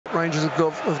Rangers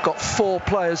have got 4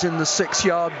 players in the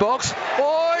 6-yard box.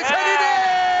 Oh, it's headed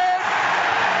in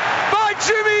by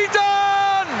Jimmy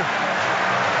Dunne!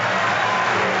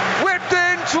 Whipped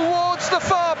in towards the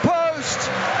far post,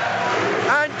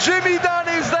 and Jimmy Dunne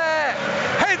is there,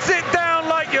 heads it down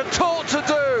like you're taught to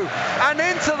do, and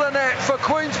into the net for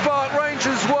Queen's Park.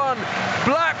 Rangers 1,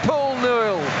 Blackpool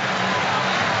 0.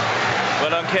 Well,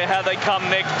 I don't care how they come,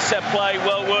 Nick. Set play,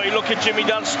 well worked. Look at Jimmy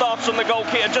Dunne, starts on the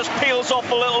goalkeeper, just peels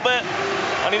off a little bit.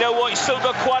 And you know what, he's still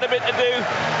got quite a bit to do.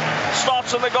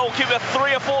 Starts on the goalkeeper,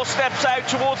 3 or 4 steps out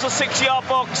towards the 6-yard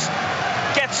box.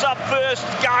 Gets up first,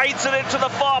 guides it into the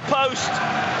far post.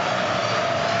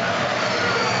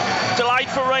 Delight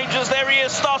for Rangers, there he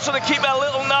is, starts on the keeper, a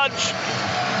little nudge.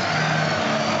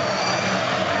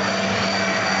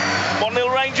 1-0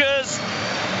 Rangers.